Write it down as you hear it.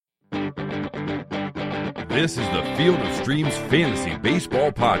This is the Field of Streams Fantasy Baseball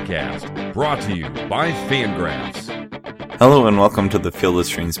Podcast, brought to you by Fangraphs. Hello and welcome to the Field of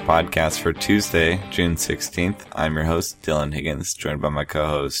Streams Podcast for Tuesday, June 16th. I'm your host, Dylan Higgins, joined by my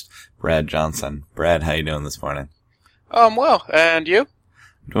co-host, Brad Johnson. Brad, how you doing this morning? Well, and you?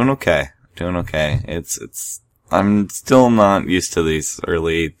 Doing okay. I'm still not used to these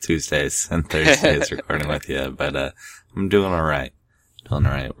early Tuesdays and Thursdays recording with you, but I'm doing alright.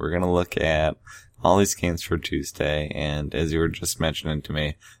 We're gonna look at all these games for Tuesday, and as you were just mentioning to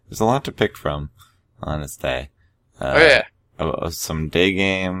me, there's a lot to pick from on this day. Some day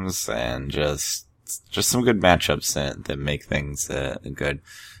games and just some good matchups that make things good.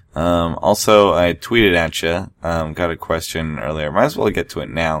 Also, I tweeted at you, got a question earlier. Might as well get to it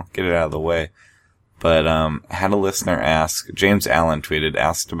now, get it out of the way. But had a listener ask, James Allen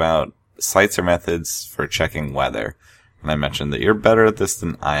asked about sites or methods for checking weather. And I mentioned that you're better at this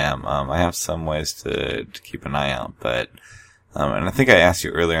than I am. I have some ways to keep an eye out, but, and I think I asked you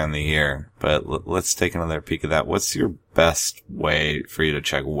earlier in the year, but let's take another peek at that. What's your best way for you to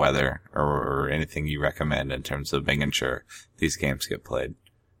check weather or anything you recommend in terms of making sure these games get played?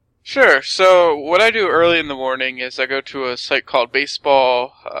 Sure. So what I do early in the morning is I go to a site called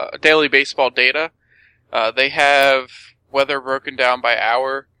Daily Baseball Data. They have weather broken down by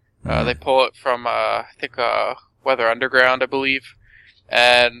hour. They pull it from, Weather Underground, I believe.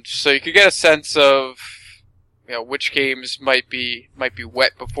 And so you could get a sense of, which games might be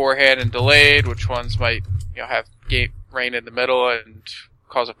wet beforehand and delayed, which ones might, have rain in the middle and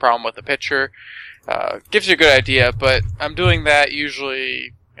cause a problem with the pitcher. Gives you a good idea, but I'm doing that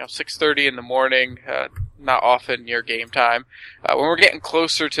usually, 6:30 in the morning, not often near game time. When we're getting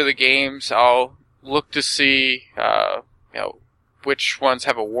closer to the games, I'll look to see, which ones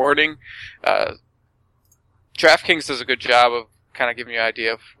have a warning. DraftKings does a good job of kind of giving you an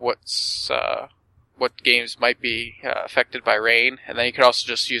idea of what games might be affected by rain, and then you could also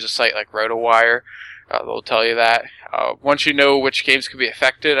just use a site like RotoWire. They'll tell you that. Once you know which games could be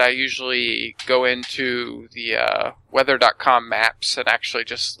affected, I usually go into the weather.com maps and actually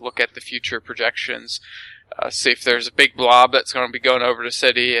just look at the future projections. See if there's a big blob that's going to be going over the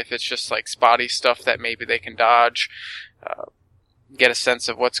city, if it's just like spotty stuff that maybe they can dodge. Get a sense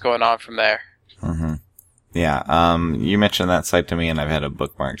of what's going on from there. Mm-hmm. Yeah, you mentioned that site to me, and I've had it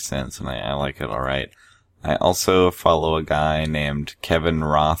bookmarked since, and I like it all right. I also follow a guy named Kevin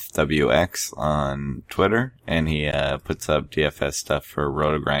Roth WX on Twitter, and he puts up DFS stuff for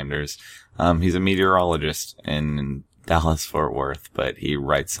Roto-Grinders. He's a meteorologist in Dallas-Fort Worth, but he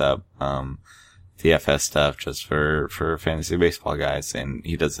writes up DFS stuff just for fantasy baseball guys, and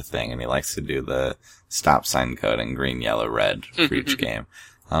he does a thing, and he likes to do the stop sign code in green, yellow, red for each game.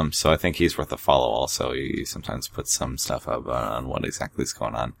 So I think he's worth a follow also. He sometimes puts some stuff up on what exactly is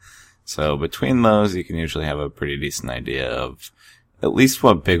going on. So between those, you can usually have a pretty decent idea of at least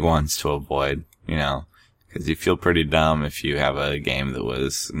what big ones to avoid, because you feel pretty dumb if you have a game that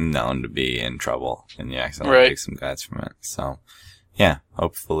was known to be in trouble and you accidentally take some guys from it. So yeah,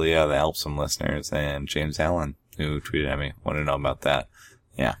 hopefully that helps some listeners. And James Allen, who tweeted at me, wanted to know about that.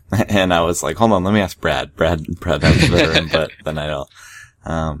 Yeah. And I was like, hold on, let me ask Brad. Brad has a better input than I don't.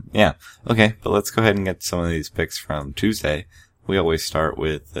 Yeah. Okay, but let's go ahead and get some of these picks from Tuesday. We always start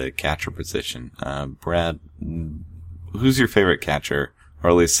with the catcher position. Brad, who's your favorite catcher, or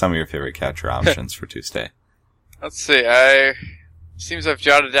at least some of your favorite catcher options for Tuesday? Let's see. Seems I've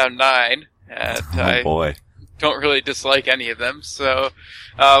jotted down 9, and boy. Don't really dislike any of them. So,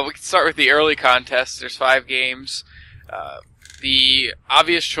 we can start with the early contest. There's 5 games. The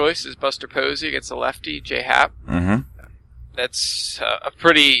obvious choice is Buster Posey against a lefty, J Happ. Mm-hmm. That's a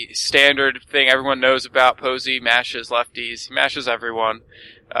pretty standard thing everyone knows about. Posey mashes lefties. He mashes everyone.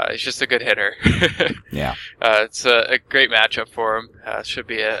 He's just a good hitter. Yeah. It's a great matchup for him. Should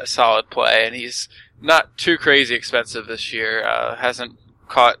be a solid play. And he's not too crazy expensive this year. Hasn't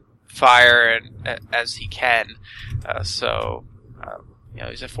caught fire as he can. So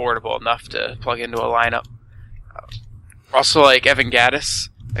he's affordable enough to plug into a lineup. Also like Evan Gattis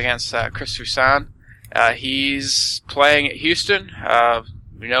against Chris Rusan. He's playing at Houston.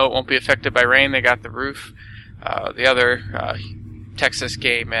 We know it won't be affected by rain. They got the roof. The other Texas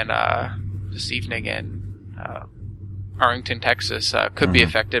game this evening in Arlington, Texas, could be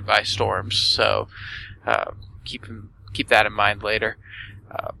affected by storms. So keep that in mind later.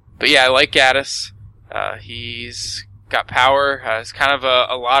 But yeah, I like Gattis. He's got power. It's kind of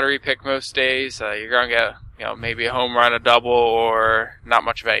a lottery pick most days. You're going to get maybe a home run, a double, or not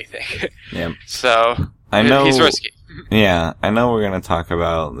much of anything. Yeah. So I know he's risky. Yeah, I know we're going to talk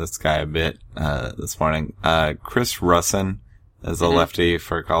about this guy a bit this morning. Chris Russin is a lefty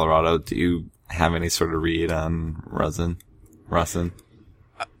for Colorado. Do you have any sort of read on Russin?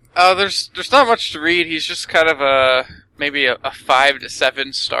 There's not much to read. He's just kind of maybe a 5 to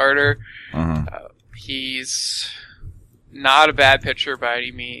 7 starter. Mm-hmm. He's not a bad pitcher by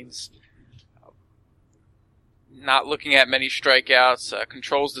any means. Not looking at many strikeouts.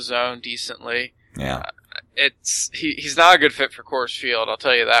 Controls the zone decently. Yeah. He's not a good fit for Coors Field, I'll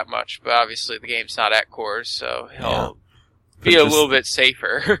tell you that much. But obviously the game's not at Coors, so he'll be a little bit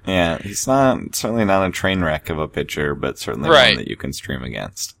safer. Yeah, he's certainly not a train wreck of a pitcher, but certainly one that you can stream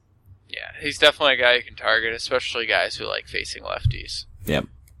against. Yeah, he's definitely a guy you can target, especially guys who like facing lefties. Yep.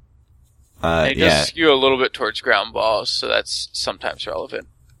 And he does skew a little bit towards ground balls, so that's sometimes relevant.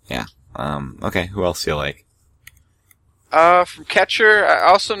 Yeah. Okay, who else do you like? From catcher, I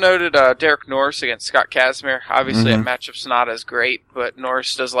also noted Derek Norris against Scott Kazmir. Obviously, a matchup's not as great, but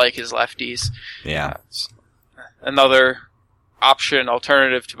Norris does like his lefties. Yeah. Another option,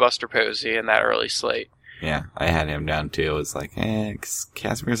 alternative to Buster Posey in that early slate. Yeah, I had him down too. It was like,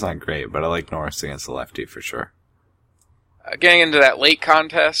 Kazmir's not great, but I like Norris against the lefty for sure. Getting into that late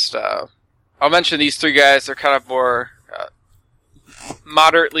contest, I'll mention these three guys. They're kind of more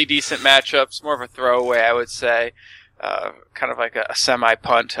moderately decent matchups, more of a throwaway, I would say. Kind of like a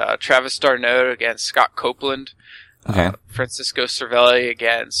semi-punt. Travis d'Arnaud against Scott Copeland. Okay. Francisco Cervelli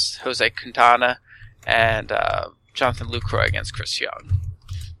against Jose Quintana. And Jonathan Lucroy against Chris Young.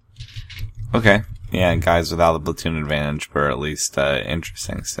 Okay. Yeah, guys without the platoon advantage, but at least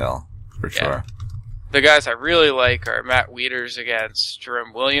interesting still, for sure. The guys I really like are Matt Wieters against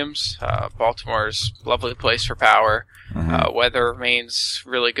Jerome Williams. Baltimore's lovely place for power. Weather remains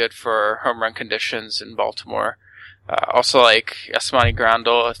really good for home run conditions in Baltimore. Also like Yasmani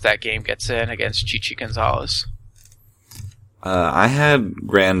Grandal if that game gets in against Chichi Gonzalez. I had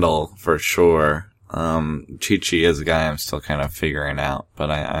Grandal for sure. Chichi is a guy I'm still kind of figuring out, but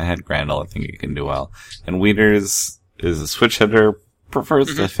I had Grandal. I think he can do well. And Wieters is a switch hitter,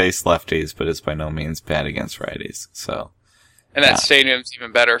 prefers to face lefties, but is by no means bad against righties. So, and that stadium's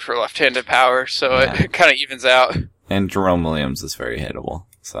even better for left-handed power, so it kind of evens out. And Jerome Williams is very hittable.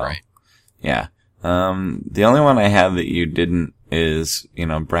 So, yeah. The only one I had that you didn't is,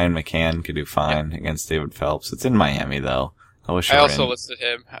 Brian McCann could do fine against David Phelps. It's in Miami though. I also listed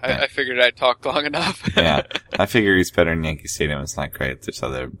him. I figured I'd talked long enough. Yeah. I figure he's better in Yankee Stadium. It's not great. There's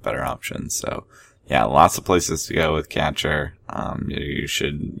other better options. So, yeah, lots of places to go with catcher. You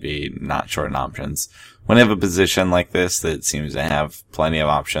should be not short on options. When you have a position like this that seems to have plenty of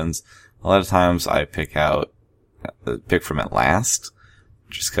options, a lot of times I pick from it last,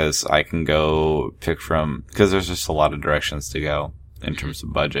 just because I can go because there's just a lot of directions to go in terms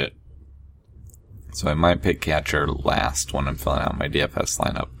of budget. So I might pick catcher last when I'm filling out my DFS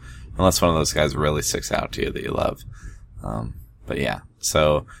lineup, unless one of those guys really sticks out to you that you love. But yeah,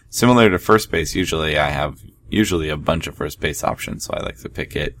 so similar to first base, usually I have a bunch of first base options, so I like to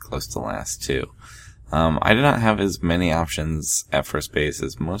pick it close to last too. I did not have as many options at first base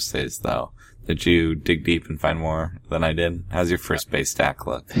as most days though. Did you dig deep and find more than I did? How's your first base stack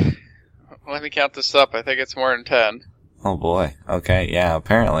look? Let me count this up. I think it's more than 10. Oh boy. Okay, yeah,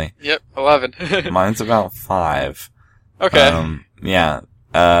 apparently. Yep, 11. Mine's about 5. Okay. Yeah.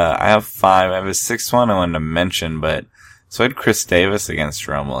 I have 5. I have a 6th one I wanted to mention, so I had Chris Davis against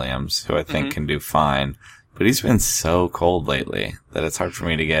Jerome Williams, who I think can do fine. But he's been so cold lately that it's hard for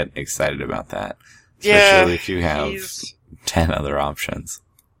me to get excited about that. Especially if you have 10 other options.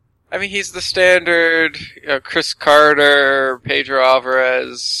 I mean, he's the standard, Chris Carter, Pedro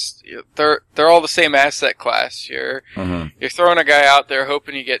Alvarez. They're all the same asset class. You're throwing a guy out there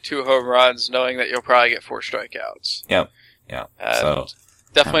hoping you get 2 home runs, knowing that you'll probably get 4 strikeouts. Yep. Yeah. So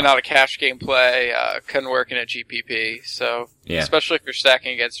definitely not a cash game play. Can work in a GPP. So especially if you're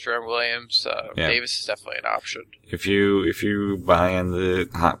stacking against Jerome Williams, Davis is definitely an option. If you buy in the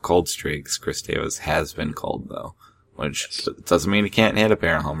hot cold streaks, Chris Davis has been cold though. Which doesn't mean he can't hit a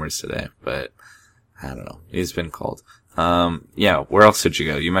pair of homers today, but I don't know. He's been cold. Where else did you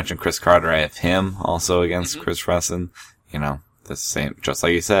go? You mentioned Chris Carter. I have him also against Chris Russin. The same, just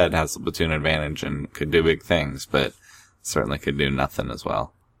like you said, has the platoon advantage and could do big things, but certainly could do nothing as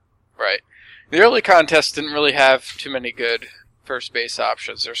well. Right. The early contest didn't really have too many good first base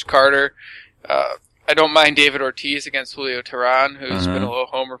options. There's Carter. I don't mind David Ortiz against Julio Teheran, who's been a little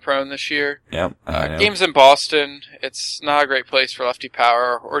homer prone this year. Yep. Games in Boston, it's not a great place for lefty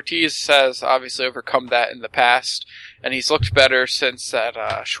power. Ortiz has obviously overcome that in the past, and he's looked better since that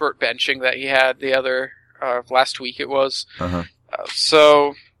short benching that he had the other last week it was.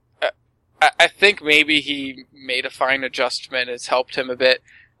 So I think maybe he made a fine adjustment. It's helped him a bit.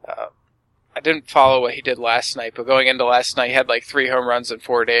 I didn't follow what he did last night, but going into last night, he had like 3 home runs in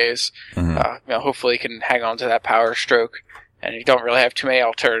 4 days. Mm-hmm. Hopefully he can hang on to that power stroke. And you don't really have too many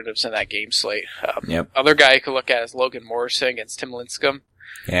alternatives in that game slate. Other guy you could look at is Logan Morrison against Tim Lincecum.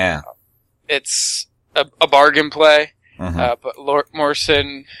 Yeah. It's a bargain play, Mm-hmm. but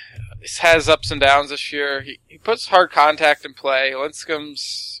Morrison has ups and downs this year. He puts hard contact in play.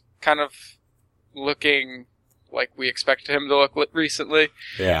 Lincecum's kind of looking like we expected him to look recently,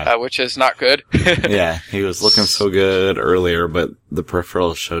 which is not good. Yeah, he was looking so good earlier, but the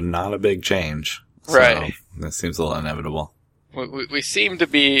peripherals showed not a big change. So Right. that seems a little inevitable. We seem to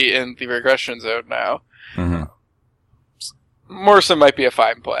be in the regression zone now. Mm-hmm. Morrison might be a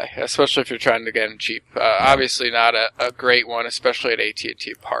fine play, especially if you're trying to get him cheap. Obviously not a great one, especially at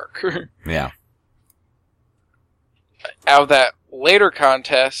AT&T Park. Yeah. Out of that later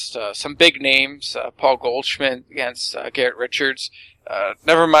contest, some big names, Paul Goldschmidt against Garrett Richards.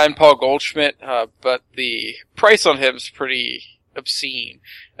 Never mind Paul Goldschmidt, but the price on him is pretty obscene.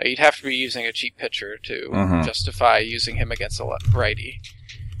 You'd have to be using a cheap pitcher to justify using him against a righty.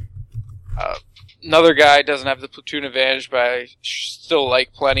 Another guy doesn't have the platoon advantage, but I still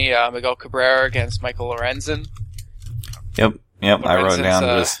like plenty. Miguel Cabrera against Michael Lorenzen. Yep.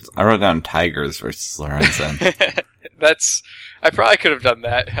 Lorenzen's, I wrote down Tigers versus Lorenzen. I probably could have done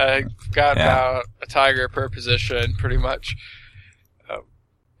that. I got about a Tiger per position, pretty much.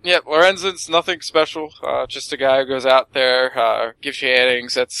 Lorenzen's nothing special. Just a guy who goes out there, gives you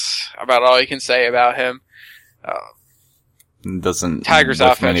innings. That's about all you can say about him. Doesn't Tigers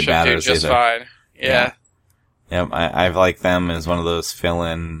lift offense many should do batters just either. fine. Yeah. Yep, I've liked them as one of those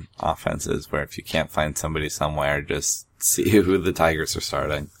fill-in offenses where if you can't find somebody somewhere, just see who the Tigers are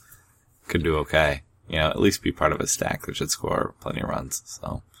starting. Could do okay. At least be part of a stack that should score plenty of runs.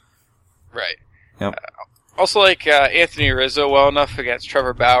 So. Right. Yep. Also like Anthony Rizzo well enough against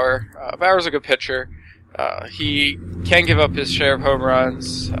Trevor Bauer. Bauer's a good pitcher. He can give up his share of home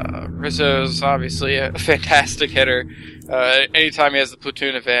runs. Rizzo's obviously a fantastic hitter. Anytime he has the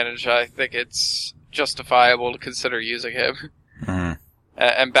platoon advantage, I think it's justifiable to consider using him. Mm-hmm.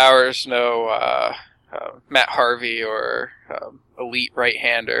 And Bauer's no Matt Harvey or elite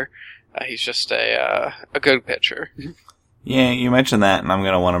right-hander. He's just a good pitcher. Yeah, you mentioned that, and I'm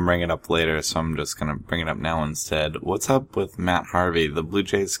going to want to bring it up later, so I'm just going to bring it up now instead. What's up with Matt Harvey? The Blue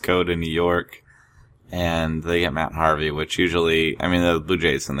Jays go to New York, and they get Matt Harvey, which usually, they're the Blue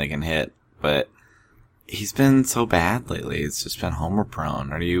Jays and they can hit, but he's been so bad lately. It's just been homer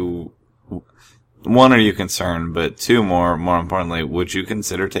prone. Are you concerned? But two, more importantly, would you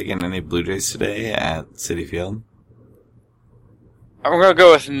consider taking any Blue Jays today at Citi Field? I'm going to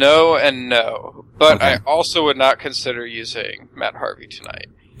go with no and no, but Okay. I also would not consider using Matt Harvey tonight.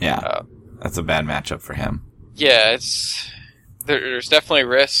 Yeah, that's a bad matchup for him. Yeah, there's definitely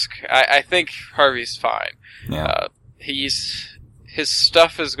risk. I think Harvey's fine. Yeah. His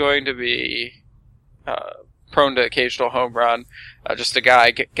stuff is going to be prone to occasional home run. Just a guy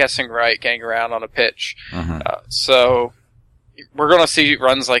guessing right, getting around on a pitch. Mm-hmm. So we're going to see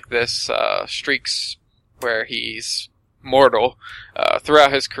runs like this, streaks where he's mortal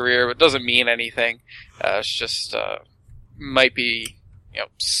throughout his career, but doesn't mean anything. It's just might be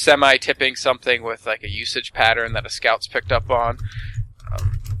semi-tipping something with like a usage pattern that a scout's picked up on.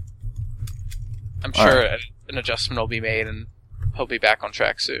 I'm sure an adjustment will be made and he'll be back on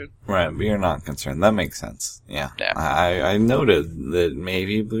track soon. Right, but you're not concerned. That makes sense. Yeah. I noted that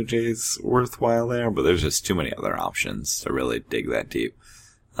maybe Blue Jays worthwhile there, but there's just too many other options to really dig that deep.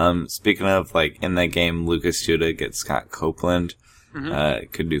 Speaking of, in that game, Lucas Duda gets Scott Copeland.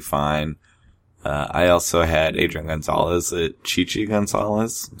 Could do fine. I also had Adrian Gonzalez at Chichi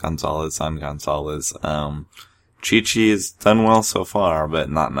Gonzalez. Gonzalez on Gonzalez. Chichi has done well so far,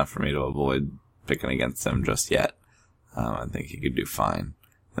 but not enough for me to avoid picking against him just yet. I think he could do fine.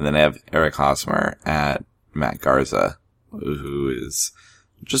 And then I have Eric Hosmer at Matt Garza, who is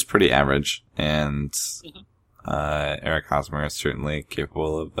just pretty average. And Eric Hosmer is certainly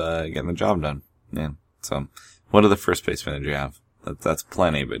capable of getting the job done. Yeah. So, what other first baseman did you have? That's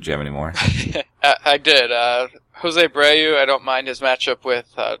plenty, but do you have any more? I did. Jose Abreu, I don't mind his matchup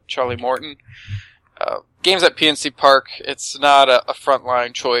with Charlie Morton. Games at PNC Park, it's not a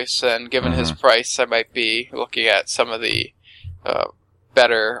frontline choice, and given his price, I might be looking at some of the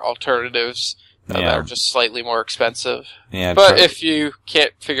better alternatives that are just slightly more expensive. Yeah, but if you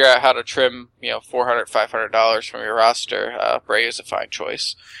can't figure out how to trim, $400, $500 from your roster, Abreu is a fine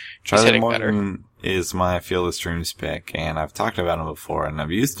choice. Charlie Morton is my Field of Streams pick, and I've talked about him before, and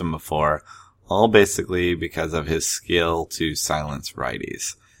I've used him before, all basically because of his skill to silence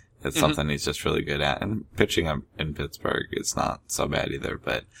righties. It's something he's just really good at, and pitching in Pittsburgh is not so bad either,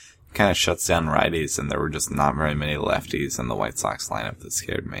 but kind of shuts down righties, and there were just not very many lefties in the White Sox lineup that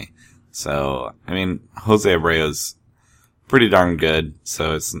scared me. So, I mean, Jose Abreu's pretty darn good,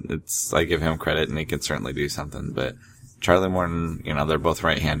 so it's I give him credit, and he can certainly do something, but Charlie Morton, they're both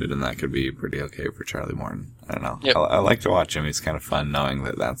right-handed, and that could be pretty okay for Charlie Morton. I don't know. Yep. I like to watch him. He's kind of fun knowing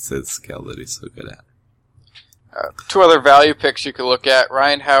that that's his skill that he's so good at. Two other value picks you could look at.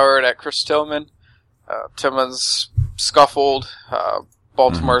 Ryan Howard at Chris Tillman. Tillman's scuffled.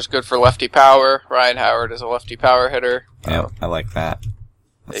 Baltimore's good for lefty power. Ryan Howard is a lefty power hitter. Yeah, I like that.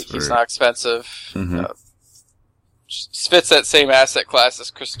 He's not expensive. Fits that same asset class as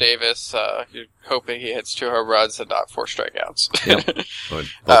Chris Davis. You're hoping he hits 2 home runs and not 4 strikeouts. Yep. Both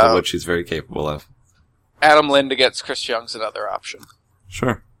of which he's very capable of. Adam Lind against Chris Young's another option.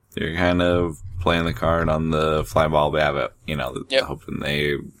 Sure. You're kind of playing the card on the fly ball Babbitt,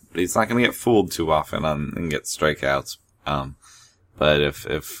 hoping he's not going to get fooled too often and get strikeouts. But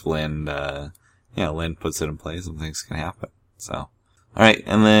if Lind, Lind puts it in play, some things can happen. So. Alright,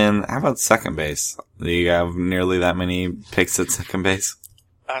 and then how about second base? Do you have nearly that many picks at second base?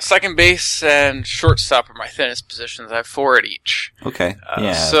 Second base and shortstop are my thinnest positions. I have 4 at each. Okay,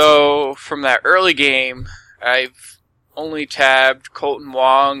 yeah. So, from that early game, I've only tabbed Colton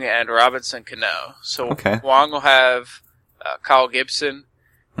Wong and Robinson Cano. So, Wong will have Kyle Gibson.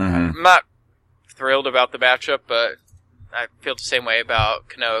 I'm not thrilled about the matchup, but I feel the same way about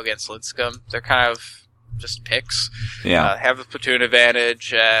Cano against Lincecum. They're kind of just picks. Yeah. Have the platoon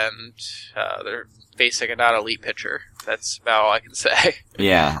advantage, and they're facing a not-elite pitcher. That's about all I can say.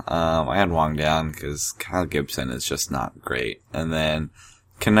 Yeah, I had Wong down because Kyle Gibson is just not great. And then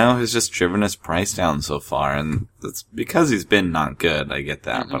Cano has just driven his price down so far, and it's because he's been not good, I get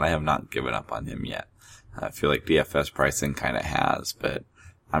that, but I have not given up on him yet. I feel like DFS pricing kind of has, but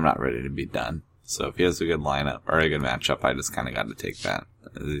I'm not ready to be done. So if he has a good lineup, or a good matchup, I just kind of got to take that.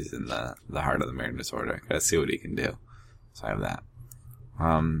 He's in the heart of the Mariners order. Gotta see what he can do. So I have that.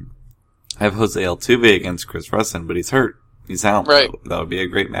 I have Jose Altuve against Chris Russin, but he's hurt. He's out. Right. That would be a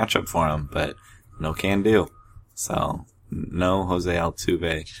great matchup for him, but no can do. So, no Jose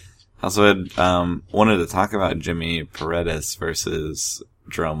Altuve. I also had, wanted to talk about Jimmy Paredes versus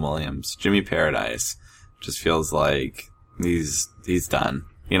Jerome Williams. Jimmy Paradise just feels like he's done.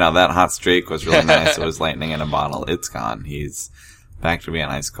 That hot streak was really nice. It was lightning in a bottle. It's gone. He's back to being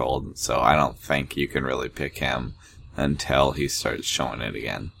ice cold. So I don't think you can really pick him until he starts showing it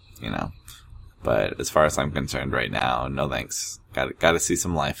again, But as far as I'm concerned right now, no thanks. Got to see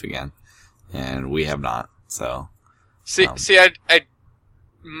some life again. And we have not. So. I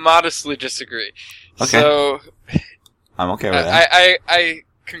modestly disagree. Okay. So. I'm okay with that. I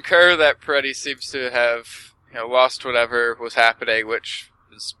concur that Paredes seems to have, lost whatever was happening, which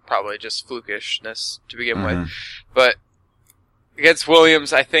is probably just flukishness to begin with. But against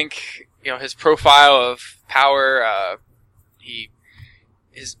Williams, I think, his profile of power,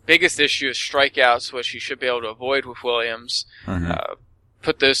 his biggest issue is strikeouts, which he should be able to avoid with Williams.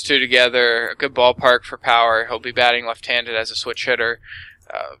 Put those two together, a good ballpark for power. He'll be batting left-handed as a switch hitter.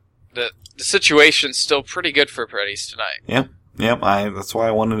 The situation's still pretty good for Paredes tonight. Yep. That's why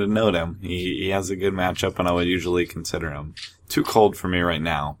I wanted to note him. He has a good matchup, and I would usually consider him. Too cold for me right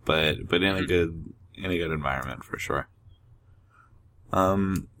now, but in a good environment for sure.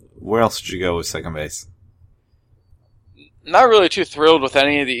 Where else did you go with second base? Not really too thrilled with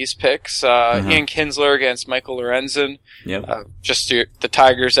any of these picks. Ian Kinsler against Michael Lorenzen. Yep. Just the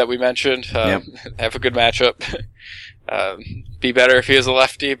Tigers that we mentioned. Have a good matchup. Be better if he was a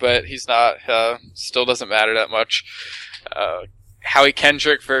lefty, but he's not. Still doesn't matter that much. Howie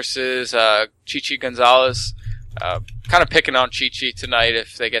Kendrick versus Chichi Gonzalez. Kind of picking on Chichi tonight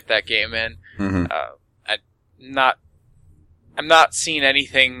if they get that game in. I'm not seeing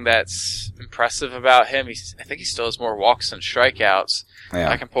anything that's impressive about him. I think he still has more walks than strikeouts. Yeah.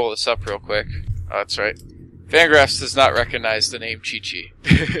 I can pull this up real quick. Oh, that's right. Fangraphs does not recognize the name Chichi.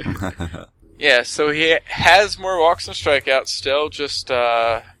 Yeah, so he has more walks than strikeouts still, just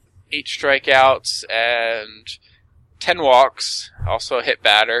 8 strikeouts and 10 walks, also a hit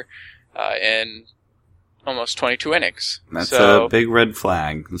batter, in almost 22 innings. That's a big red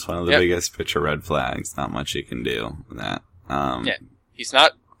flag. It's one of the biggest pitcher red flags. Not much you can do with that. He's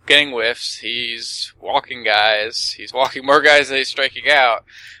not getting whiffs. He's walking guys. He's walking more guys than he's striking out.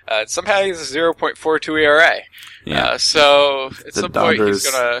 Somehow he's a 0.42 ERA. Yeah. So at some point he's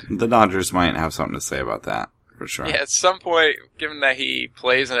gonna. The Dodgers might have something to say about that for sure. Yeah, at some point, given that he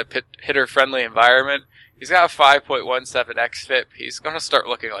plays in a hitter-friendly environment, he's got a 5.17 xFIP. He's gonna start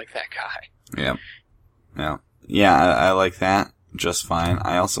looking like that guy. Yeah. I like that just fine.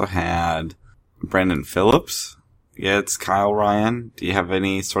 I also had Brandon Phillips gets Kyle Ryan. Do you have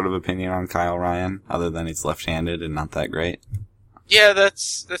any sort of opinion on Kyle Ryan, other than he's left-handed and not that great? Yeah, that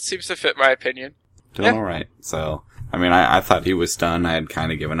seems to fit my opinion. Doing alright. So, I mean, I thought he was done. I had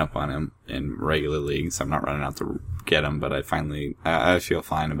kind of given up on him in regular leagues. I'm not running out to get him, but I feel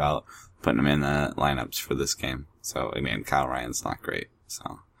fine about putting him in the lineups for this game. So, I mean, Kyle Ryan's not great.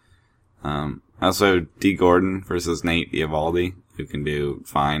 So, also D. Gordon versus Nate Eovaldi, who can do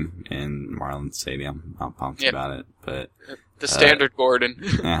fine in Marlins Stadium. Not pumped about it, but the standard Gordon.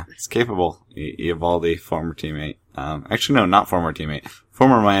 Yeah, it's capable. Eovaldi, former teammate. Actually, no, not former teammate.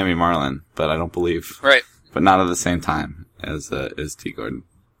 Former Miami Marlin, but I don't believe. Right. But not at the same time as D. Gordon.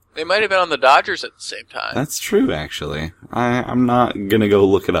 They might have been on the Dodgers at the same time. That's true, actually. I'm not gonna go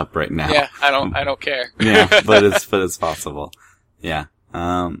look it up right now. Yeah, I don't care. Yeah, but it's possible. Yeah.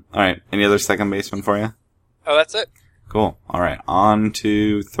 Alright. Any other second baseman for you? Oh, that's it. Cool. Alright. On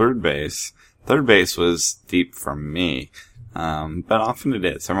to third base. Third base was deep for me. But often it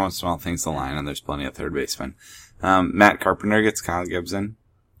is. Every once in a while things align and there's plenty of third basemen. Matt Carpenter gets Kyle Gibson.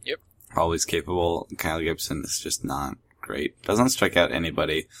 Yep. Always capable. Kyle Gibson is just not great. Doesn't strike out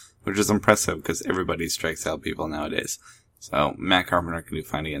anybody, which is impressive because everybody strikes out people nowadays. So Matt Carpenter can do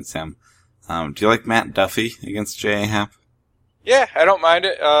fine against him. Do you like Matt Duffy against J.A. Happ? Yeah, I don't mind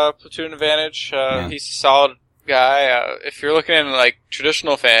it. Platoon advantage. He's a solid guy. If you're looking in like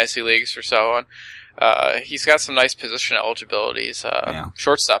traditional fantasy leagues or so on, he's got some nice position eligibilities.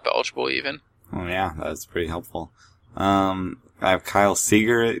 Shortstop eligible even. Oh yeah, that's pretty helpful. I have Kyle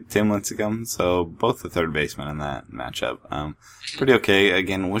Seager at Tim Lincecum, so both the third basemen in that matchup. Pretty okay.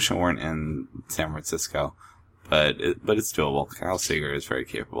 Again, wish it weren't in San Francisco, but it's doable. Kyle Seager is very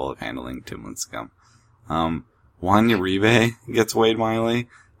capable of handling Tim Lincecum. Juan Uribe gets Wade Miley.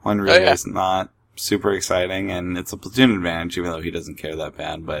 Juan Uribe is not super exciting, and it's a platoon advantage, even though he doesn't care that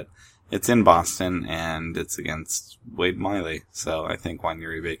bad, but it's in Boston, and it's against Wade Miley, so I think Juan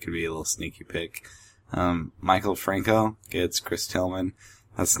Uribe could be a little sneaky pick. Michael Franco gets Chris Tillman.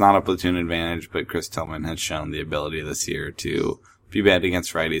 That's not a platoon advantage, but Chris Tillman has shown the ability this year to be bad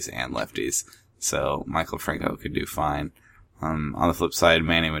against righties and lefties, so Michael Franco could do fine. On the flip side,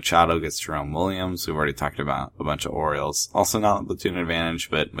 Manny Machado gets Jerome Williams. We've already talked about a bunch of Orioles. Also not a platoon advantage,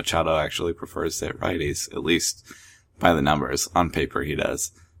 but Machado actually prefers to hit righties, at least by the numbers. On paper, he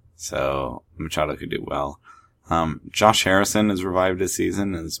does. So Machado could do well. Josh Harrison has revived his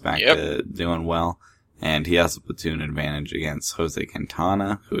season and is back to doing well. And he has a platoon advantage against Jose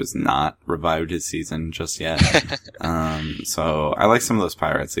Quintana, who has not revived his season just yet. So I like some of those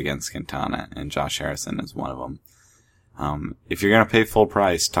Pirates against Quintana, and Josh Harrison is one of them. If you're going to pay full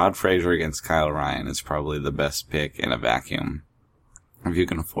price, Todd Frazier against Kyle Ryan is probably the best pick in a vacuum, if you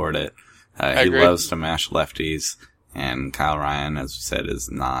can afford it. He loves to mash lefties, and Kyle Ryan, as we said,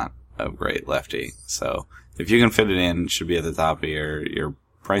 is not a great lefty. So if you can fit it in, it should be at the top of your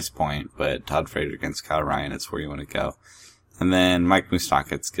price point, but Todd Frazier against Kyle Ryan is where you want to go. And then Mike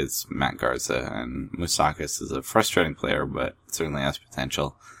Moustakas gets Matt Garza, and Moustakas is a frustrating player, but certainly has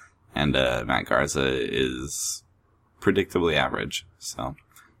potential. And Matt Garza is predictably average, so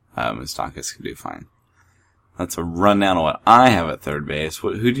Moustakas can do fine. That's a rundown of what I have at third base.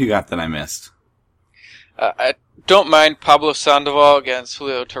 Who do you got that I missed? I don't mind Pablo Sandoval against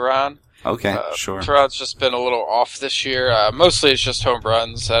Julio Teheran. Okay, sure. Teheran's just been a little off this year. Mostly it's just home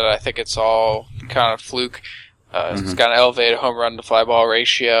runs, and I think it's all kind of fluke. He's got an elevated home run to fly ball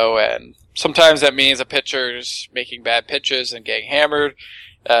ratio, and sometimes that means a pitcher's making bad pitches and getting hammered,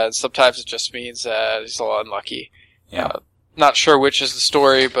 and sometimes it just means that he's a little unlucky. Yeah. Not sure which is the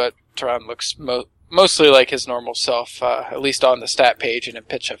story, but Teheran looks mostly like his normal self, at least on the stat page and in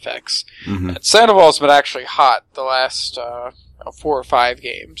pitch effects. Sandoval's been actually hot the last 4 or 5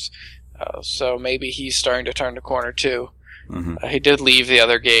 games, so maybe he's starting to turn the corner too. He did leave the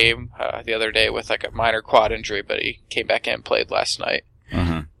other game the other day with like a minor quad injury, but he came back in and played last night.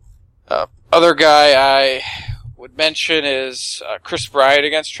 Other guy I would mention is Chris Bryant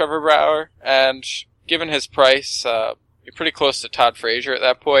against Trevor Bauer, and given his price, you're pretty close to Todd Frazier at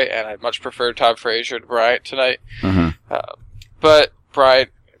that point, and I'd much prefer Todd Frazier to Bryant tonight. But Bryant,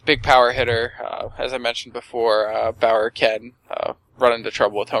 big power hitter, as I mentioned before, Bauer can run into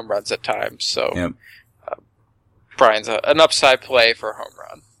trouble with home runs at times, so Bryant's an upside play for a home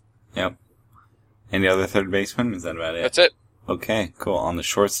run. Yep. Any other third baseman? Is that about it? That's it. Okay, cool. On the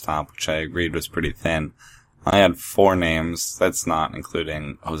shortstop, which I agreed was pretty thin, I had 4 names. That's not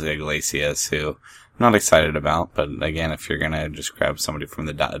including Jose Iglesias, who I'm not excited about, but again, if you're gonna just grab somebody from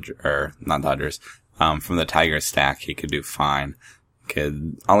the from the Tigers stack, he could do fine.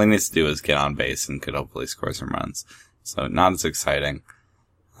 All he needs to do is get on base and could hopefully score some runs. So not as exciting.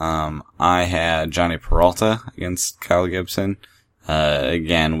 I had Johnny Peralta against Kyle Gibson.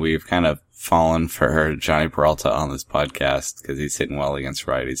 Again, we've kind of fallen for Johnny Peralta on this podcast because he's hitting well against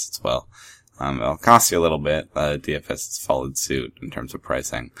righties as well. It'll cost you a little bit. DFS has followed suit in terms of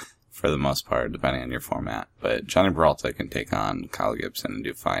pricing for the most part, depending on your format. But Johnny Peralta can take on Kyle Gibson and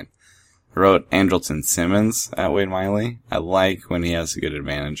do fine. I wrote Andrelton Simmons at Wade Miley. I like when he has a good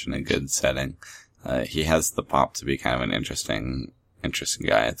advantage in a good setting. He has the pop to be kind of an interesting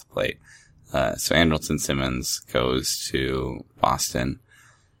guy at the plate. So Andrelton Simmons goes to Boston.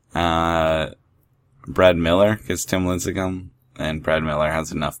 Brad Miller gets Tim Lincecum. And Brad Miller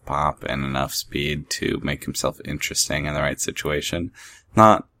has enough pop and enough speed to make himself interesting in the right situation.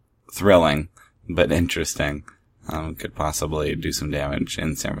 Not thrilling, but interesting. Could possibly do some damage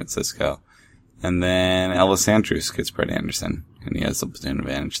in San Francisco. And then Elvis Andrus gets Brett Anderson, and he has the platoon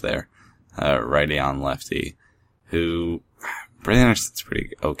advantage there. Righty on lefty, who Brett Anderson's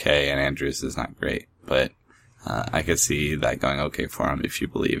pretty okay, and Andrus is not great, but I could see that going okay for him if you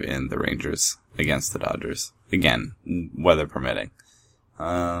believe in the Rangers against the Dodgers. Again, weather permitting.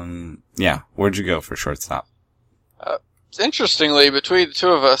 Where'd you go for shortstop? Interestingly, between the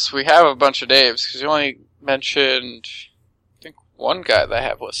two of us, we have a bunch of names, because you only mentioned, I think, one guy that I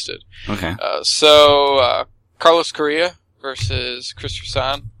have listed. Okay. Carlos Correa versus Chris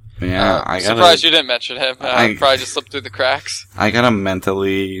Rasan. Yeah, surprised you didn't mention him. Probably just slipped through the cracks. I gotta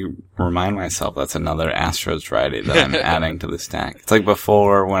mentally remind myself that's another Astros righty that I'm adding to the stack. It's like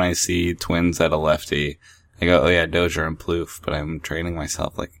before when I see Twins at a lefty, I go, oh yeah, Dozier and Plouffe, but I'm training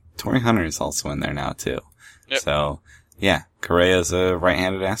myself like Torrey Hunter is also in there now too. Yep. So, yeah, Correa's a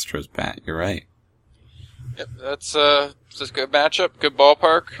right-handed Astros bat. You're right. Yep, that's a good matchup, good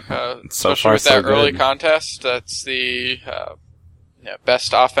ballpark. Especially with that early contest. That's the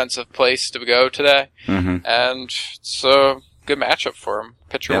best offensive place to go today. Mm-hmm. And it's a good matchup for him,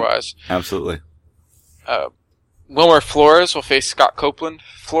 pitcher-wise. Yep, absolutely. Wilmer Flores will face Scott Copeland.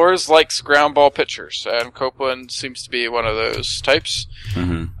 Flores likes ground ball pitchers, and Copeland seems to be one of those types.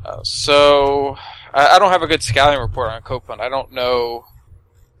 Mm-hmm. I don't have a good scouting report on Copeland. I don't know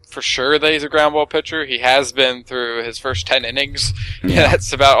for sure that he's a ground ball pitcher. He has been through his first 10 innings. Yeah.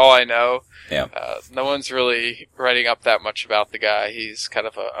 That's about all I know. Yeah. No one's really writing up that much about the guy. He's kind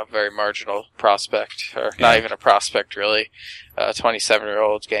of a very marginal prospect, or not even a prospect really.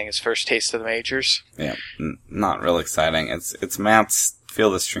 27-year-old getting his first taste of the majors. Yeah, not real exciting. It's Matt's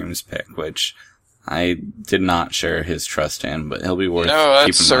Field of Streams pick, which I did not share his trust in, but he'll be worth keeping an eye on. No,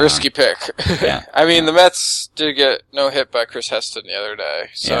 that's a risky pick. Yeah. I mean, the Mets did get no hit by Chris Heston the other day,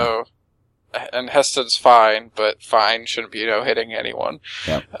 so and Heston's fine, but fine shouldn't be no hitting anyone.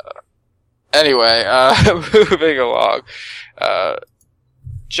 Yep. Anyway, moving along.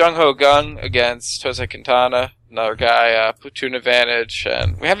 Jung-Ho Kang against Jose Quintana, another guy, platoon advantage,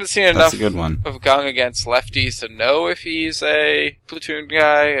 and we haven't seen enough of Kang against lefties to know if he's a platoon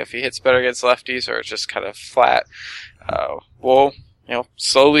guy, if he hits better against lefties, or it's just kind of flat. We'll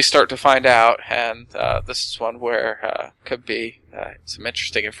slowly start to find out, and this is one where could be some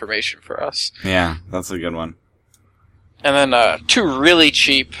interesting information for us. Yeah, that's a good one. And then two really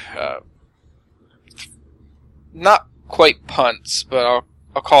cheap, not quite punts, but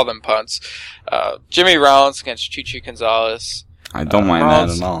I'll call them punts. Jimmy Rollins against Chichi Gonzalez. I don't mind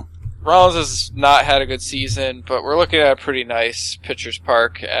that at all. Rollins has not had a good season, but we're looking at a pretty nice pitcher's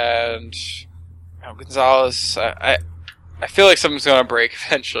park, and Gonzalez, I feel like something's going to break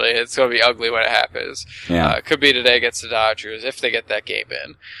eventually. It's going to be ugly when it happens. Yeah. It could be today against the Dodgers if they get that game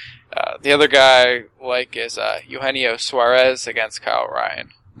in. The other guy is Eugenio Suarez against Kyle Ryan.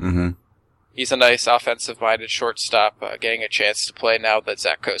 Mm-hmm. He's a nice offensive-minded shortstop, getting a chance to play now that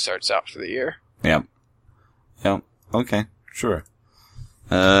Zach Cozart's out for the year. Yep. Okay. Sure.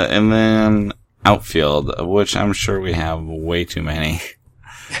 And then outfield, which I'm sure we have way too many.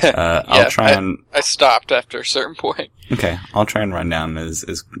 I stopped after a certain point. Okay. I'll try and run down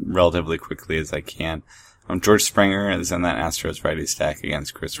as relatively quickly as I can. George Springer is in that Astros righty stack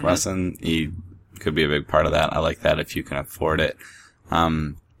against Chris Russin. He could be a big part of that. I like that if you can afford it.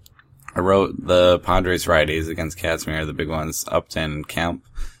 I wrote the Padres righties against Kazmir, the big ones, Upton and Kemp,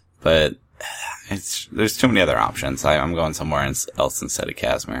 but there's too many other options. I'm going somewhere else instead of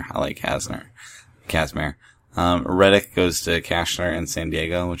Kazmir. I like Kazmir. Reddick goes to Cashner in San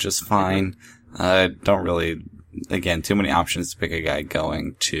Diego, which is fine. Don't really, again, too many options to pick a guy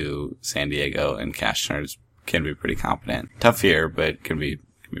going to San Diego, and Cashner can be pretty competent. Tough year, but can be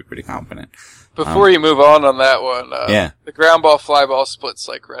pretty competent. Before you move on that one, the ground ball fly ball splits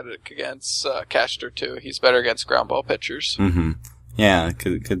like Reddick against Cashner too. He's better against ground ball pitchers. Mm-hmm. Yeah,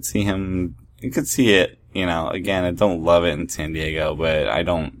 could see him. You could see it again, I don't love it in San Diego, but I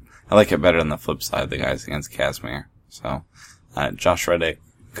like it better than the flip side, the guys against Kazmir. So, Josh Reddick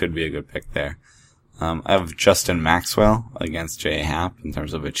could be a good pick there. I have Justin Maxwell against J.A. Happ in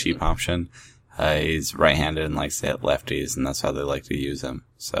terms of a cheap option. He's right-handed and likes to hit lefties, and that's how they like to use him.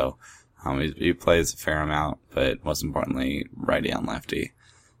 So, he plays a fair amount, but most importantly, righty on lefty.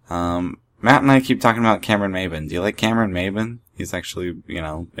 Matt and I keep talking about Cameron Maybin. Do you like Cameron Maybin? He's actually,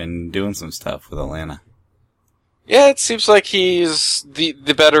 been doing some stuff with Atlanta. Yeah, it seems like he's the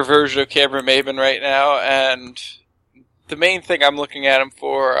better version of Cameron Maybin right now, and the main thing I'm looking at him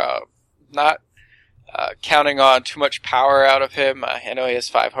for, not counting on too much power out of him. I know he has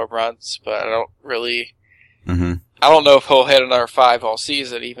 5 home runs, but I don't really... Mm-hmm. I don't know if he'll hit another 5 all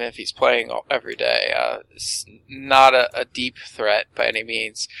season, even if he's playing every day. It's not a deep threat by any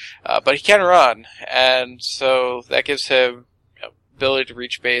means, but he can run, and so that gives him ability to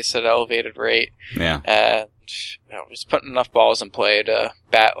reach base at an elevated rate. Yeah. And he's putting enough balls in play to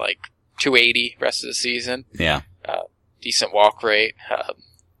bat like 280 rest of the season. Yeah. Decent walk rate,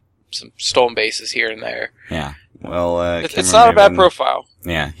 some stolen bases here and there. Yeah. Well, it's not a bad profile.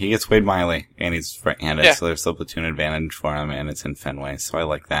 Yeah, he gets Wade Miley, and he's right-handed, Yeah. so there's still platoon advantage for him, and it's in Fenway, so I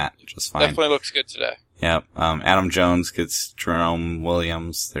like that just fine. Definitely looks good today. Yep. Adam Jones gets Jerome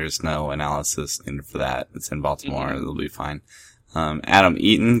Williams. There's no analysis needed for that. It's in Baltimore. Mm-hmm. It'll be fine. Adam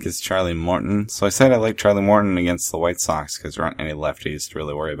Eaton gets Charlie Morton. So I said I like Charlie Morton against the White Sox because there aren't any lefties to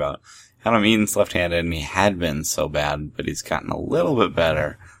really worry about. Adam Eaton's left-handed, and he had been so bad, but he's gotten a little bit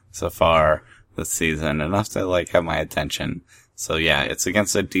better so far this season, enough to have my attention. So yeah, it's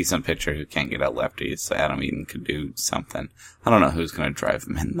against a decent pitcher who can't get out lefties, so Adam Eaton could do something. I don't know who's going to drive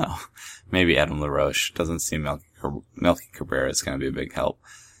him in though. Maybe Adam LaRoche. Doesn't seem Melky Cabrera is going to be a big help.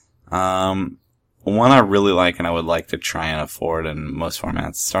 One I really like and I would like to try and afford in most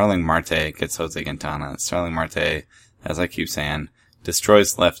formats, Starling Marte gets Jose Quintana. Starling Marte, as I keep saying,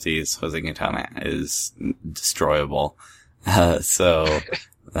 destroys lefties. Jose Quintana is destroyable.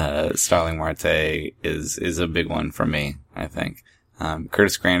 Starling Marte is a big one for me, I think.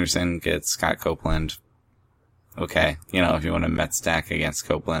 Curtis Granderson gets Scott Copeland. Okay. If you want a Met stack against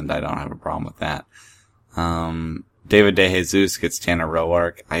Copeland, I don't have a problem with that. David DeJesus gets Tanner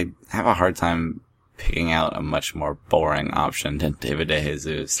Roark. I have a hard time picking out a much more boring option than David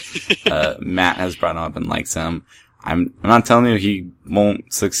DeJesus. Matt has brought him up and likes him. I'm not telling you he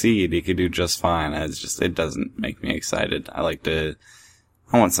won't succeed. He could do just fine. It doesn't make me excited.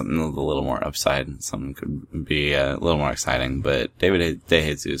 I want something with a little more upside. Something could be a little more exciting, but David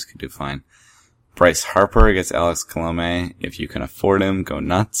DeJesus could do fine. Bryce Harper gets Alex Colome. If you can afford him, go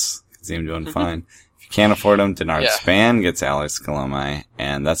nuts. See him doing fine. If you can't afford him, Denard Span gets Alex Colome,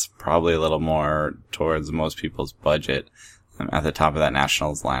 and that's probably a little more towards most people's budget. At the top of that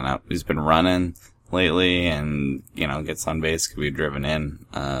Nationals lineup. He's been running lately and, gets on base, could be driven in,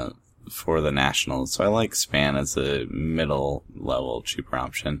 for the Nationals. So I like Span as a middle level, cheaper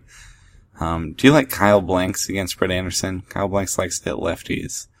option. Do you like Kyle Blanks against Brett Anderson? Kyle Blanks likes to hit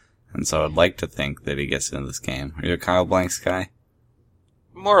lefties. And so I'd like to think that he gets into this game. Are you a Kyle Blanks guy?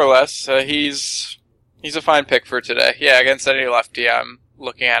 More or less. He's a fine pick for today. Yeah, against any lefty, I'm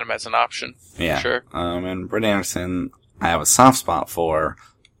looking at him as an option. Yeah. For sure. And Brett Anderson, I have a soft spot for,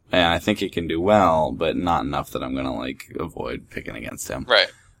 and I think he can do well, but not enough that I'm gonna, avoid picking against him. Right.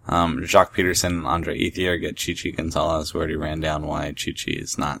 Jacques Peterson and Andre Ethier get Chichi Gonzalez. We already ran down why Chichi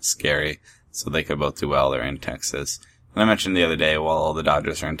is not scary, so they could both do well. They're in Texas. And I mentioned the other day, while all the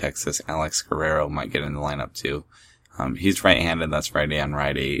Dodgers are in Texas, Alex Guerrero might get in the lineup too. He's right-handed, that's righty on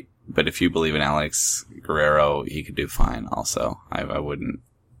righty, but if you believe in Alex Guerrero, he could do fine also. I wouldn't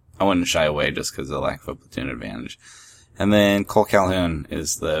shy away just because of the lack of a platoon advantage. And then Cole Calhoun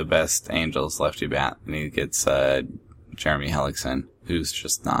is the best Angels lefty bat, and he gets, Jeremy Hellickson, who's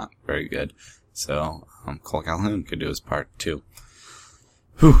just not very good. So, Cole Calhoun could do his part too.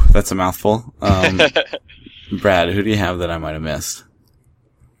 Whew, that's a mouthful. Brad, who do you have that I might have missed?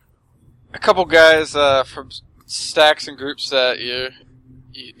 A couple guys from stacks and groups that you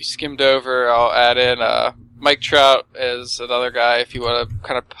skimmed over. I'll add in Mike Trout is another guy if you want to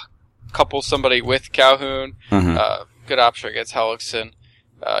kind of couple somebody with Calhoun. Mm-hmm. Good option against Hellickson.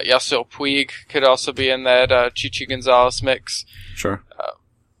 Yasiel Puig could also be in that Chichi Gonzalez mix. Sure.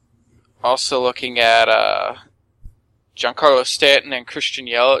 Also looking at Giancarlo Stanton and Christian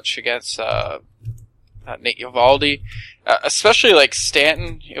Yelich against Nate Eovaldi. Especially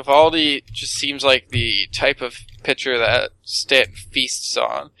Stanton. Eovaldi just seems like the type of pitcher that Stanton feasts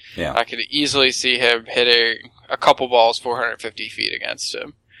on. Yeah. I could easily see him hitting a couple balls 450 feet against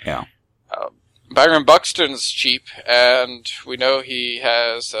him. Yeah. Byron Buxton's cheap, and we know he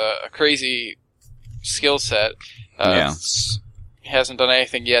has a crazy skill set. Yeah. He hasn't done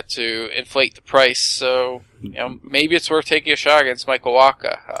anything yet to inflate the price, so maybe it's worth taking a shot against Michael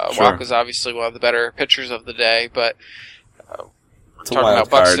Wacha. Sure. Wacha's obviously one of the better pitchers of the day, but It's a talking wild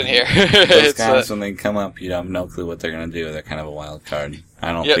about card. Buxton here. Those guys, when they come up, you have no clue what they're going to do. They're kind of a wild card.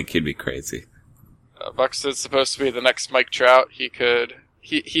 I don't think he'd be crazy. Buxton's supposed to be the next Mike Trout.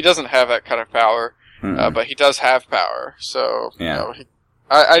 He doesn't have that kind of power, but he does have power. So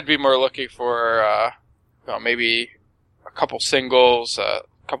I'd be more looking for maybe a couple singles, a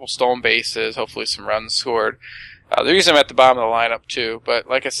couple stolen bases, hopefully some runs scored. They're using him at the bottom of the lineup too, but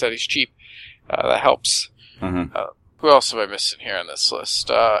like I said, he's cheap. That helps. Mm-hmm. Who else am I missing here on this list?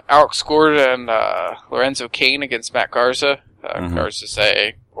 Alex Gordon and Lorenzo Cain against Matt Garza. Garza's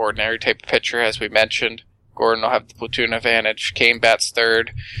a ordinary type of pitcher, as we mentioned. Gordon will have the platoon advantage. Cain bats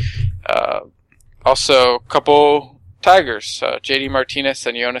third. Also, a couple Tigers, J.D. Martinez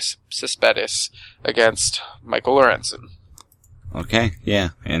and Yoenis Cespedes against Michael Lorenzen. Okay, yeah.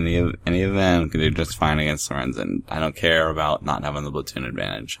 Any of them can do just fine against Lorenzen. I don't care about not having the platoon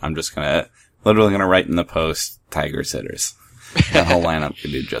advantage. I'm just literally gonna write in the post Tigers hitters. That whole lineup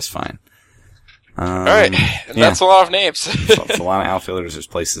could do just fine. Alright, that's a lot of names. So it's a lot of outfielders. There's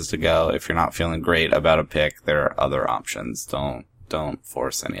places to go. If you're not feeling great about a pick, there are other options. Don't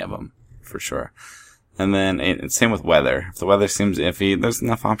force any of them, for sure. And then, same with weather. If the weather seems iffy, there's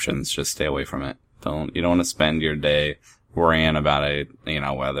enough options. Just stay away from it. You don't want to spend your day worrying about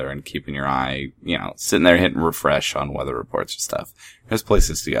weather and keeping your eye, sitting there hitting refresh on weather reports or stuff. There's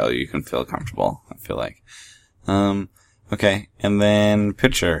places to go. You can feel comfortable, I feel like. Okay. And then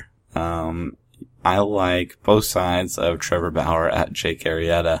pitcher. I like both sides of Trevor Bauer at Jake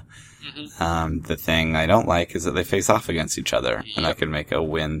Arrieta. Mm-hmm. The thing I don't like is that they face off against each other, and that could make a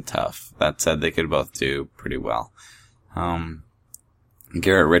win tough. That said, they could both do pretty well.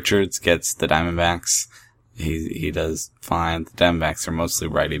 Garrett Richards gets the Diamondbacks. He does fine. The Diamondbacks are mostly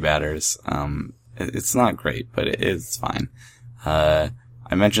righty batters. It's not great, but it is fine. I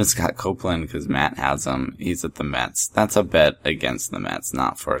mentioned Scott Copeland because Matt has him. He's at the Mets. That's a bet against the Mets,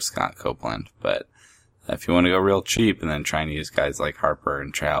 not for Scott Copeland. But if you want to go real cheap and then try and use guys like Harper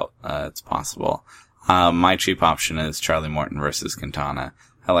and Trout, it's possible. My cheap option is Charlie Morton versus Quintana.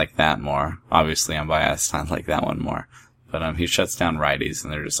 I like that more. Obviously, I'm biased. I like that one more. But he shuts down righties,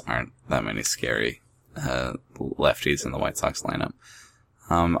 and there just aren't that many scary lefties in the White Sox lineup.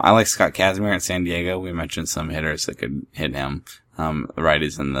 I like Scott Kazmir at San Diego. We mentioned some hitters that could hit him. The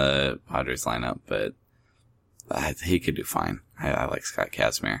righties in the Padres lineup, but he could do fine. I like Scott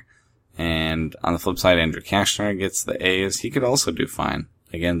Kazmir. And on the flip side, Andrew Cashner gets the A's. He could also do fine.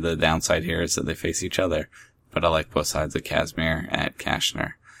 Again, the downside here is that they face each other, but I like both sides of Kazmir at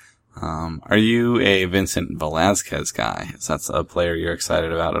Cashner. Are you a Vincent Velasquez guy? Is that a player you're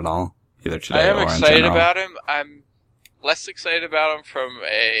excited about at all? Either today or in general? I am excited about him. I'm less excited about him from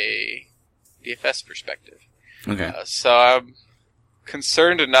a DFS perspective. Okay. So I'm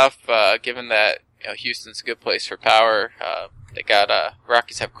concerned enough, given that Houston's a good place for power. They got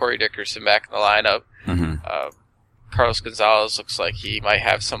Rockies have Corey Dickerson back in the lineup. Mm-hmm. Carlos Gonzalez looks like he might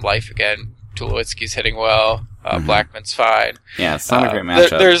have some life again. Tulowitzki's hitting well. Blackman's fine. Yeah, it's not a great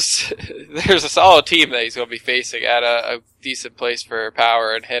matchup. There's a solid team that he's going to be facing at a decent place for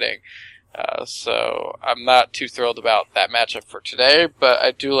power and hitting. So I'm not too thrilled about that matchup for today, but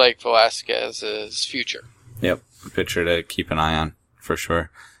I do like Velasquez's future. Yep, a pitcher to keep an eye on, for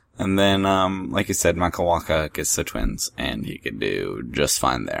sure. And then, like you said, Michael Wacha gets the Twins, and he could do just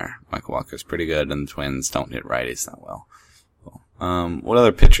fine there. Michael Walker's pretty good, and the Twins don't hit righties that well. What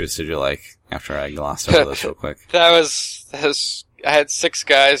other pitchers did you like after I glossed over this real quick? That was I had 6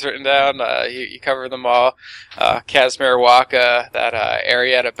 guys written down. You covered them all. Kazmir, Wacha, that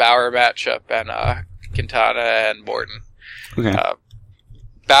Arrieta Bauer matchup, and Quintana and Morton. Okay.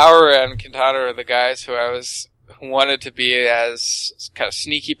 Bauer and Quintana are the guys who I wanted to be as kind of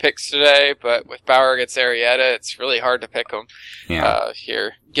sneaky picks today, but with Bauer against Arrieta, it's really hard to pick them. Yeah.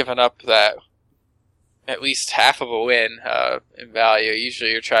 You're giving up that at least half of a win in value.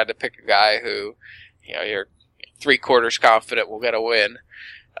 Usually you're trying to pick a guy who, you're 3/4 confident will get a win.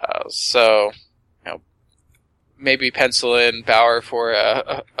 So maybe pencil in Bauer for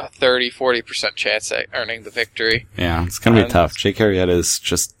a 30-40% chance at earning the victory. Yeah, it's going to be tough. Jake Arrieta's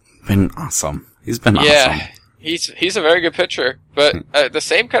just been awesome. He's been awesome. Yeah, he's a very good pitcher. But the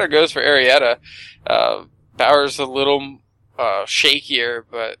same kind of goes for Arrieta. Bauer's a little shakier,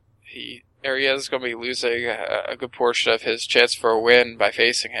 but Arrieta's going to be losing a good portion of his chance for a win by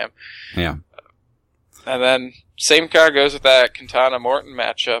facing him. Yeah. And then same kind of goes with that Quintana-Morton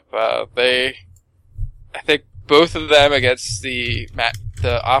matchup. I think both of them against the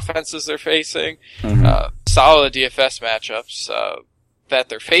the offenses they're facing. Mm-hmm. Solid DFS matchups. That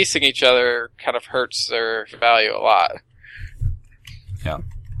they're facing each other kind of hurts their value a lot. Yeah.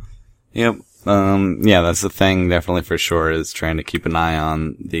 Yep. Yeah, that's the thing, definitely for sure, is trying to keep an eye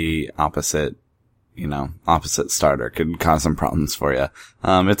on the opposite starter could cause some problems for you.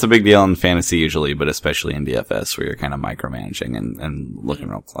 It's a big deal in fantasy usually, but especially in DFS where you're kind of micromanaging and looking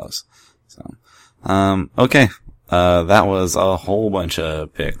real close. So, okay. That was a whole bunch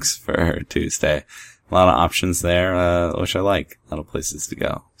of picks for Tuesday. A lot of options there, which I like. A lot of places to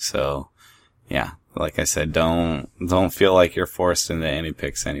go. So, yeah, like I said, don't feel like you're forced into any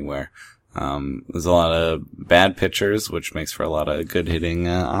picks anywhere. There's a lot of bad pitchers, which makes for a lot of good hitting,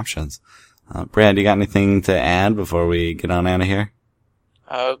 options. Brad, you got anything to add before we get on out of here?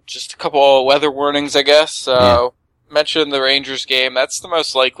 Just a couple of weather warnings, I guess. Mentioned the Rangers game. That's the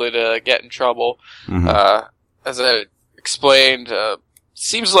most likely to get in trouble. Mm-hmm. As I explained,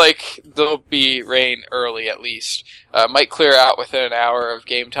 seems like there'll be rain early at least. Might clear out within an hour of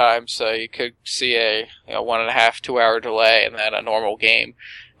game time, so you could see a 1.5, 2 hour delay and then a normal game.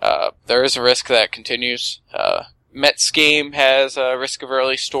 There is a risk that continues. Mets game has a risk of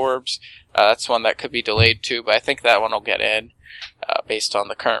early storms. That's one that could be delayed too, but I think that one will get in, based on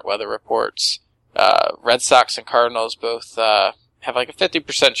the current weather reports. Red Sox and Cardinals both, have like a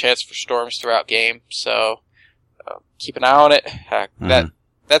 50% chance for storms throughout game, so, keep an eye on it.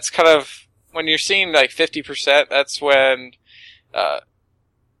 That's kind of, when you're seeing like 50%, that's when, and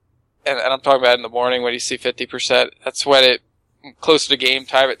I'm talking about in the morning when you see 50%, that's when closer to game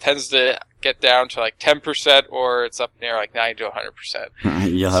time, it tends to get down to like 10%, or it's up near like 90 to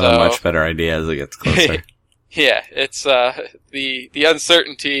 100%. You'll have a much better idea as it gets closer. Yeah, it's the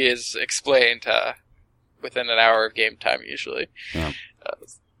uncertainty is explained within an hour of game time usually. Yeah.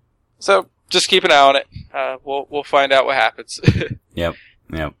 So just keep an eye on it. We'll find out what happens. Yep.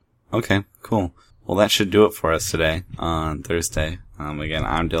 Okay, cool. Well, that should do it for us today on Thursday. Again,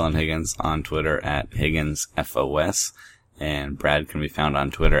 I'm Dylan Higgins on Twitter at HigginsFOS. And Brad can be found on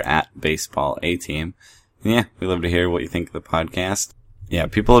Twitter at BaseballAteam. And yeah, we love to hear what you think of the podcast. Yeah,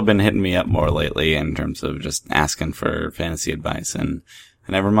 people have been hitting me up more lately in terms of just asking for fantasy advice. And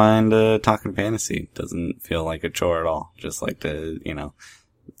never mind talking fantasy. Doesn't feel like a chore at all. Just like to,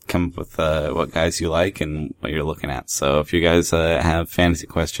 come up with what guys you like and what you're looking at. So if you guys have fantasy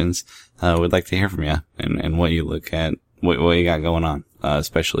questions, we'd like to hear from you and what you look at, what you got going on,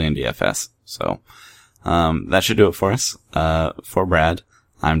 especially in DFS. So that should do it for us. For Brad,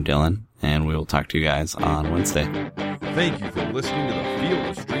 I'm Dylan, and we will talk to you guys on Wednesday. Thank you for listening to the Field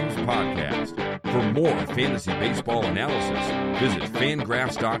of Streams podcast. For more fantasy baseball analysis, visit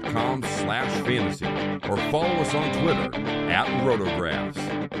fangraphs.com/fantasy or follow us on Twitter @Rotographs.